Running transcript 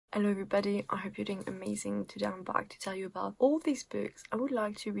Hello everybody, I hope you're doing amazing. Today I'm back to tell you about all these books I would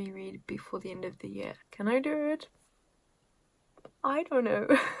like to reread before the end of the year. Can I do it? I don't know,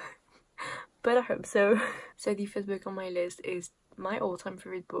 but I hope so. So the first book on my list is my all-time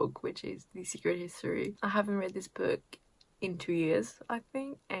favorite book, which is The Secret History. I haven't read this book in 2 years, I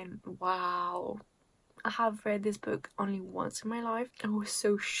think, and wow. I have read this book only once in my life. I was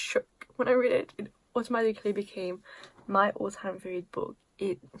so shook when I read it. It automatically became my all-time favorite book.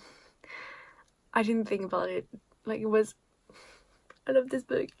 I didn't think about it, like it was, I love this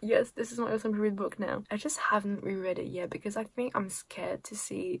book. Yes, this is my all-time favorite book now. I just haven't reread it yet because I think I'm scared to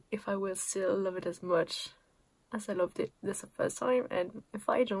see if I will still love it as much as I loved it this first time, and if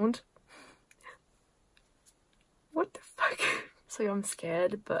I don't, what the fuck? So I'm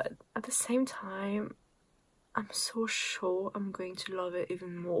scared, but at the same time I'm so sure I'm going to love it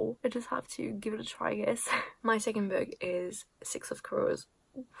even more. I just have to give it a try, I guess. My second book is Six of Crows.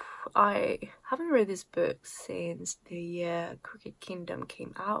 I haven't read this book since the year Crooked Kingdom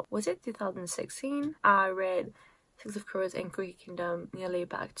came out. Was it 2016? I read Six of Crows and Crooked Kingdom nearly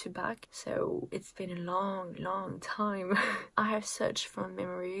back to back, so it's been a long time. I have such fond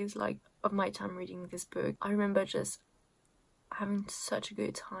memories like of my time reading this book. I remember just having such a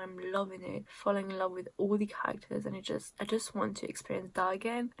good time, loving it, falling in love with all the characters, and I just want to experience that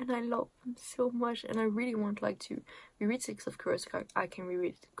again, and I love them so much, and I really want like to reread Six of Crows so I can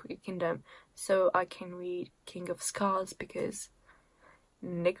reread Crooked Kingdom, so I can read King of Scars, because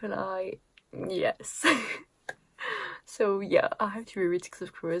Nikolai, yes. So yeah, I have to reread Six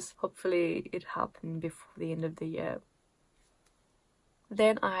of Crows. Hopefully it happened before the end of the year.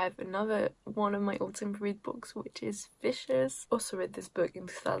 Then I have another one of my all-time favorite books, which is Vicious. Also read this book in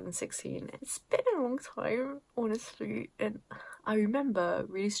 2016. It's been a long time, honestly, and I remember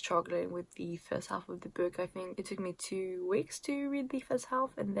really struggling with the first half of the book. I think it took me 2 weeks to read the first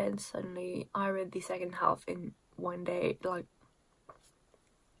half, and then suddenly I read the second half in one day. Like,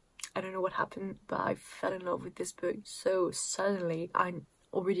 I don't know what happened, but I fell in love with this book so suddenly. I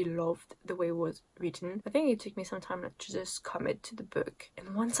already loved the way it was written. I think it took me some time to just commit to the book,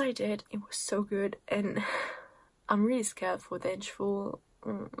 and once I did, it was so good, and I'm really scared for Vengeful.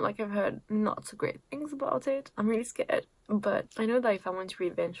 Like, I've heard not so great things about it. I'm really scared, but I know that if I want to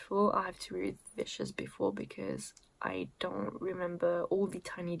read Vengeful, I have to read Vicious before, because I don't remember all the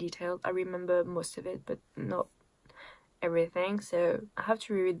tiny details. I remember most of it, but not everything, so I have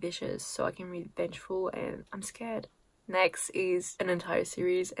to reread Vicious so I can read Vengeful, and I'm scared. Next is an entire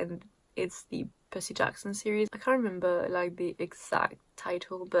series, and it's the Percy Jackson series. I can't remember like the exact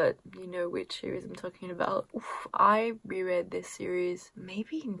title, but you know which series I'm talking about. Oof, I reread this series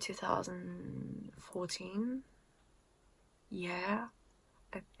maybe in 2014. Yeah,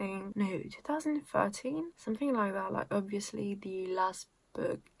 I think, no, 2013, something like that. Like, obviously the last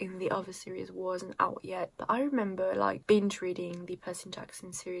book in the other series wasn't out yet, but I remember like binge reading the Percy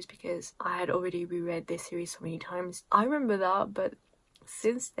Jackson series because I had already reread this series so many times. I remember that, but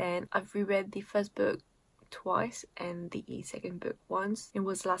since then I've reread the first book twice and the second book once. It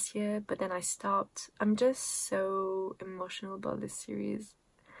was last year, but then I stopped. I'm just so emotional about this series,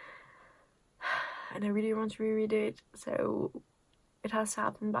 and I really want to reread it, so it has to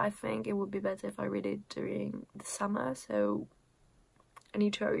happen. But I think it would be better if I read it during the summer, so I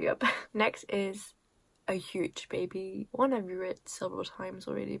need to hurry up. Next is a huge baby, one I've read several times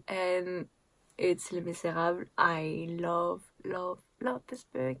already, and it's Les Miserables. I love this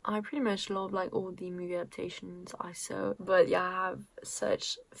book. I pretty much love like all the movie adaptations I saw, but yeah, I have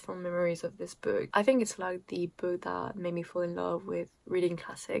such fond memories of this book. I think it's like the book that made me fall in love with reading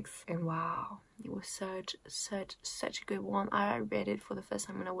classics, and wow, it was such a good one. I read it for the first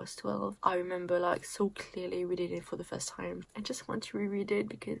time when I was 12. I remember like so clearly reading it for the first time. I just want to reread it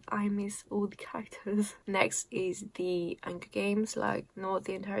because I miss all the characters. Next is the Hunger Games, like not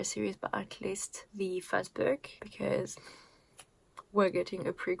the entire series, but at least the first book, because we're getting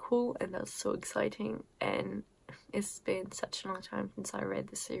a prequel, and that's so exciting, and it's been such a long time since I read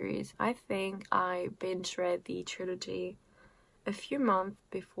the series. I think I binge read the trilogy a few months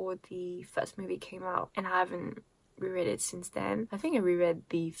before the first movie came out, and I haven't reread it since then. I think I reread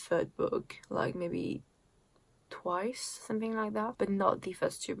the third book like maybe twice, something like that, but not the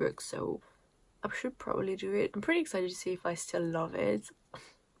first 2 books, so I should probably do it. I'm pretty excited to see if I still love it.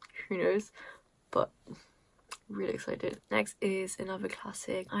 Who knows, but really excited. Next is another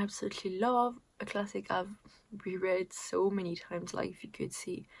classic I absolutely love, a classic I've reread so many times. Like, if you could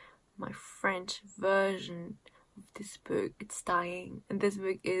see my French version this book. It's dying. And this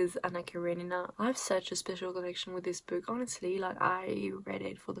book is Anna Karenina. I have such a special connection with this book. Honestly, like I read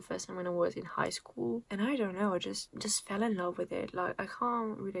it for the first time when I was in high school, and I don't know, I just fell in love with it. Like I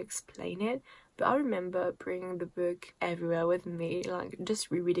can't really explain it, but I remember bringing the book everywhere with me, like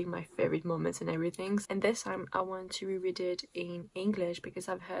just rereading my favorite moments and everything. And this time I want to reread it in English because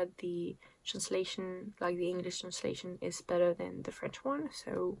I've heard the translation, like the English translation, is better than the French one,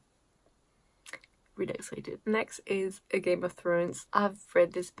 so really excited. Next is A Game of Thrones. I've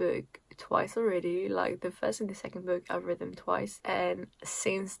read this book twice already, like the first and the second book I've read them twice, and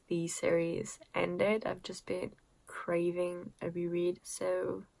since the series ended I've just been craving a reread,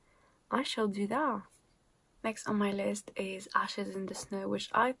 so I shall do that. Next on my list is Ashes in the Snow, which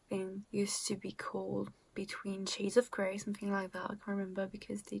I think used to be called Between Shades of Grey, something like that. I can't remember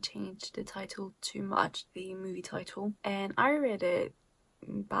because they changed the title too much, the movie title, and I read it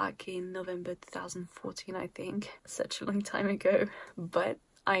back in November 2014, I think. Such a long time ago, but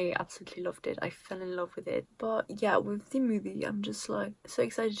I absolutely loved it. I fell in love with it. But yeah, with the movie I'm just like so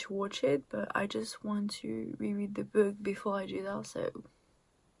excited to watch it, but I just want to reread the book before I do that, so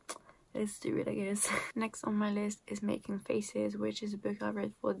let's do it, I guess. Next on my list is Making Faces, which is a book I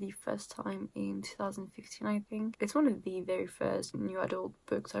read for the first time in 2015, I think. It's one of the very first new adult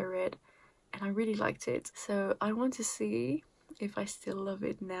books I read, and I really liked it, so I want to see if I still love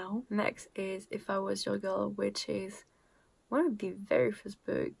it now. Next is If I Was Your Girl, which is one of the very first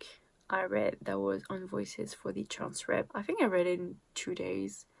book I read that was on Voices for the trans rep. I think I read it in 2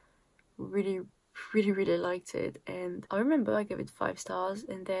 days. Really liked it, and I remember I gave it 5 stars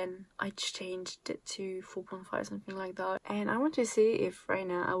and then I changed it to 4.5, something like that, and I want to see if right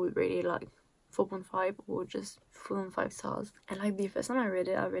now I would rate it like 4.5 or just full on 5 stars. And like the first time I read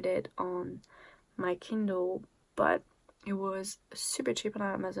it on my Kindle, but it was super cheap on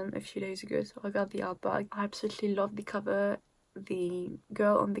Amazon a few days ago, so I got the hardback. I absolutely love the cover. The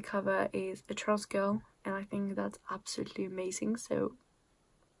girl on the cover is a trans girl, and I think that's absolutely amazing, so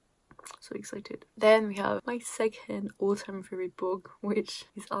excited. Then we have my second all-time favorite book, which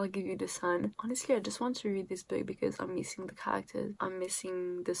is I'll Give You the Sun. Honestly, I just want to read this book because I'm missing the characters, I'm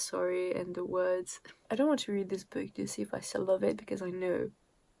missing the story and the words. I don't want to read this book to see if I still love it, because I know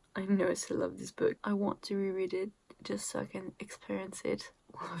I still love this book. I want to reread it just so I can experience it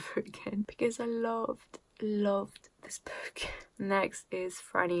all over again, because I loved this book. Next is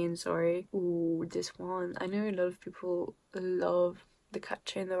Franny and Zori. Ooh, this one. I know a lot of people love The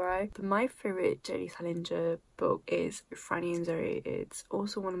Catcher in the Rye, but my favorite J.D. Salinger book is Franny and Zori. It's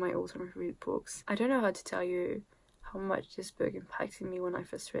also one of my all-time favorite books. I don't know how to tell you how much this book impacted me when I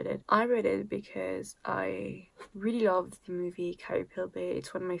first read it. I read it because I really loved the movie Carrie Pilby.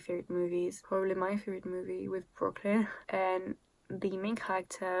 It's one of my favorite movies, probably my favorite movie with Brooklyn, and the main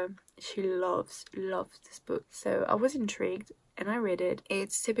character, she loves this book, so I was intrigued and I read it.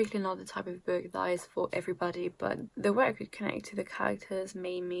 It's typically not the type of book that is for everybody, but the way I could connect to the characters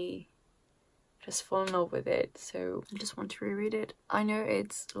made me just fall in love with it, so I just want to reread it. I know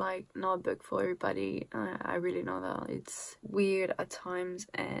it's like not a book for everybody, I really know that. It's weird at times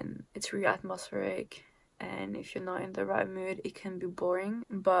and it's really atmospheric, and if you're not in the right mood it can be boring,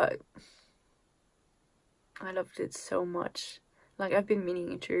 but I loved it so much. Like, I've been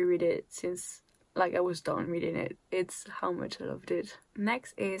meaning to reread it since like I was done reading it. It's how much I loved it.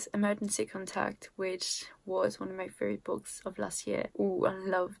 Next is Emergency Contact, which was one of my favorite books of last year. Ooh, I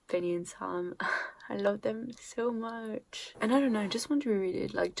love Benny and Sam. I love them so much. And I don't know, I just want to reread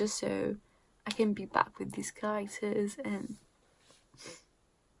it, like just so I can be back with these characters and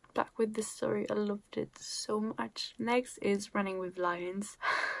back with the story. I loved it so much. Next is Running with Lions.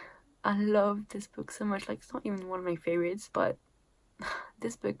 I love this book so much. Like, it's not even one of my favorites, but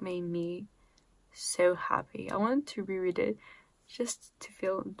this book made me so happy. I wanted to reread it just to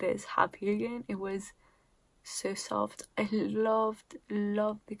feel this happy again. It was so soft. I loved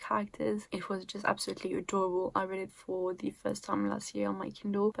the characters. It was just absolutely adorable. I read it for the first time last year on my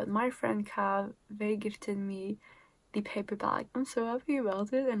Kindle, but my friend Cav, they gifted me the paperback. I'm so happy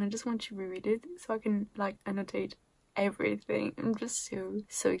about it, and I just want to reread it so I can like annotate everything. I'm just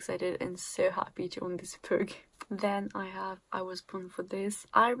so excited and so happy to own this book. Then I have I Was Born for This.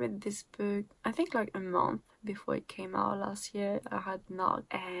 I read this book I think like a month before it came out last year. I had not,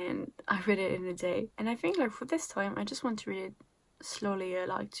 and I read it in a day, and I think like for this time I just want to read it slowly. I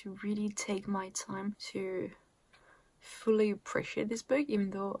like to really take my time to fully appreciate this book, even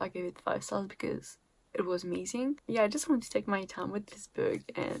though I gave it 5 stars because it was amazing. Yeah, I just want to take my time with this book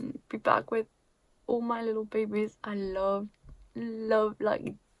and be back with all my little babies. I love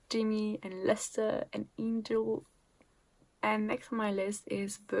like Jimmy and Lester and Angel. And next on my list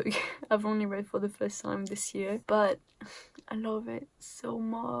is a book I've only read for the first time this year, but I love it so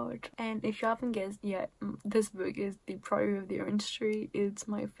much. And if you haven't guessed yet, this book is The Priory of the Orange Tree. It's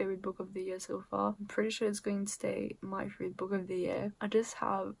my favorite book of the year so far. I'm pretty sure it's going to stay my favorite book of the year. I just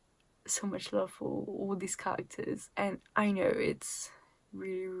have so much love for all these characters, and I know it's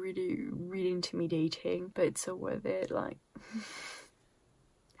really intimidating, but it's so worth it. Like,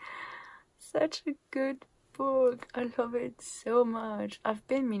 such a good book. I love it so much. I've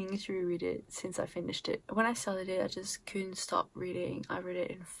been meaning to reread it since I finished it. When I started it, I just couldn't stop reading. I read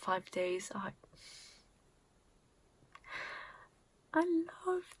it in 5 days. I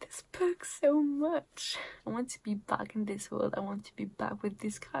love this book so much. I want to be back in this world. I want to be back with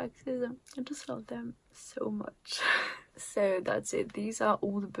these characters. I just love them so much. So that's it. These are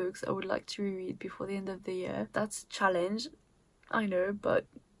all the books I would like to reread before the end of the year. That's a challenge, I know, but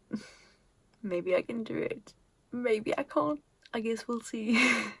maybe I can do it. Maybe I can't. I guess we'll see.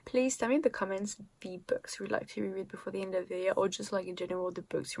 Please tell me in the comments the books you would like to reread before the end of the year, or just like in general the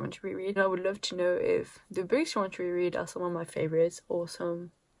books you want to reread. And I would love to know if the books you want to reread are some of my favorites, or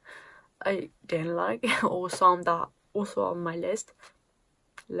some I didn't like, or some that also on my list.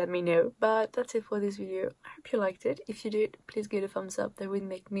 Let me know. But that's it for this video. I hope you liked it. If you did, please give it a thumbs up. That would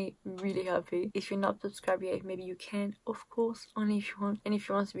make me really happy. If you're not subscribed yet, maybe you can, of course, only if you want. And if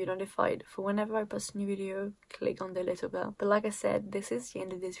you want to be notified for whenever I post a new video, click on the little bell. But like I said, this is the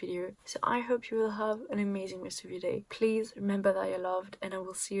end of this video, so I hope you will have an amazing rest of your day. Please remember that you're loved, and I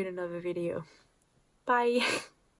will see you in another video. Bye.